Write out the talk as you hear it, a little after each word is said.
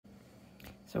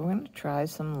So we're going to try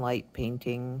some light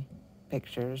painting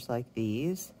pictures like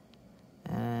these,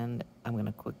 and I'm going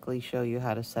to quickly show you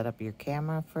how to set up your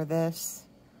camera for this.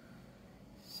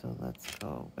 So let's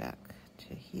go back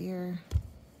to here.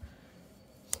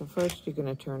 So first you're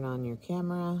going to turn on your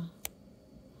camera,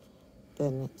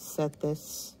 then set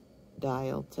this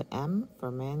dial to M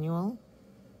for manual,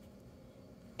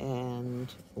 and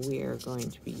we are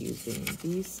going to be using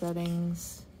these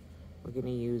settings. We're going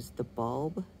to use the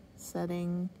bulb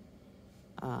setting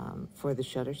for the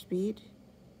shutter speed,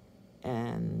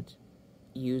 and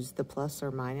use the plus or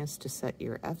minus to set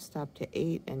your f-stop to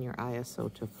 8 and your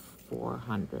ISO to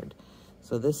 400.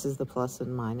 So this is the plus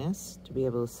and minus to be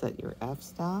able to set your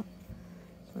f-stop.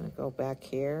 So I'm going to go back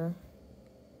here,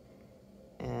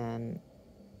 and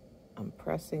I'm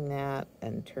pressing that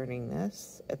and turning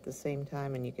this at the same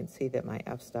time, and you can see that my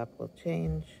f-stop will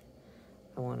change.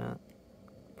 I want to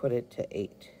put it to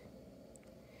 8.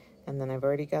 And then I've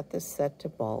already got this set to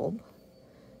bulb,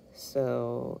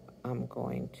 so I'm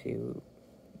going to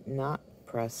not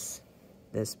press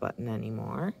this button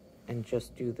anymore and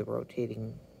just do the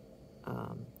rotating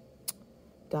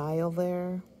dial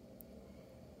there,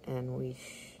 and we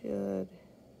should...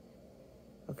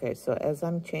 Okay, so as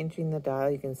I'm changing the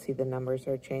dial, you can see the numbers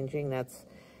are changing. That's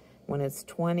when it's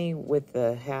 20 with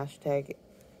the hashtag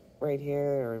right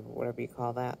here, or whatever you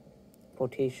call that,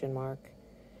 quotation mark.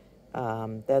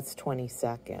 That's 20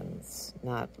 seconds,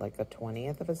 not like a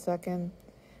 20th of a second,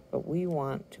 but we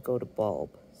want to go to bulb.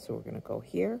 So we're going to go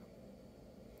here,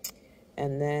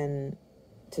 and then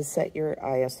to set your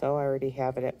ISO, I already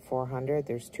have it at 400.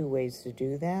 There's two ways to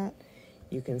do that.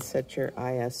 You can set your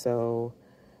ISO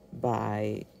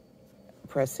by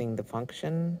pressing the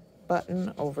function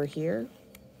button over here.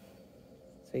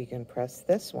 So you can press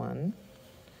this one,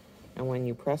 and when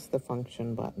you press the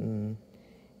function button,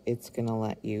 it's going to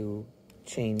let you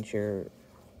change your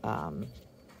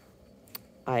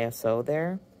ISO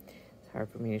there. It's hard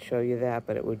for me to show you that,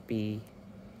 but it would be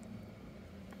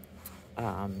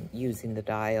using the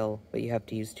dial, but you have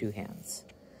to use two hands.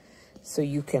 So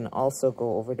you can also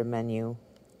go over to menu,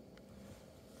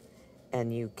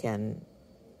 and you can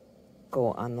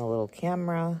go on the little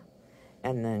camera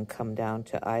and then come down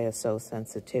to ISO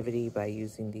sensitivity by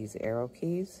using these arrow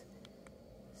keys.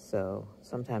 So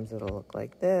sometimes it'll look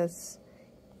like this.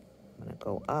 I'm going to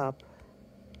go up,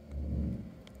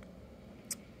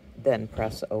 then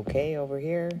press OK over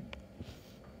here,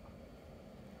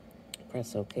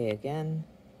 press OK again,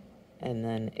 and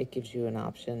then it gives you an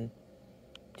option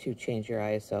to change your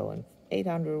ISO, and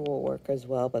 800 will work as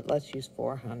well, but let's use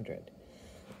 400.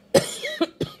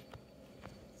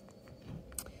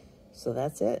 So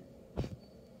that's it.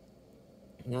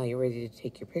 Now you're ready to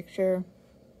take your picture.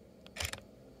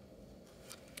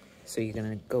 So you're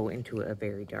going to go into a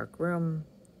very dark room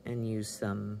and use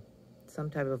some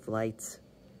type of lights,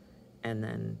 and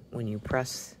then when you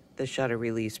press the shutter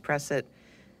release, press it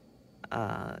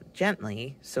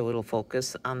gently so it'll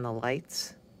focus on the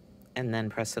lights, and then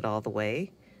press it all the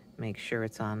way. Make sure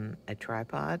it's on a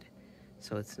tripod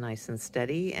so it's nice and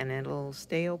steady, and it'll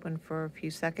stay open for a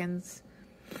few seconds.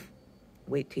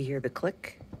 Wait to hear the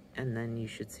click, and then you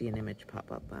should see an image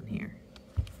pop up on here.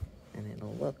 And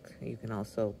it'll look. You can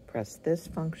also press this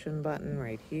function button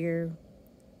right here,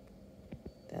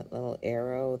 that little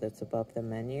arrow that's above the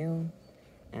menu,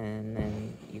 and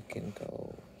then you can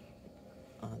go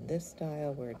on this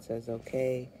dial where it says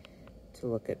OK to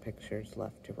look at pictures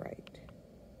left to right.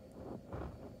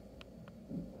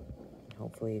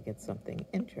 Hopefully you get something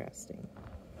interesting.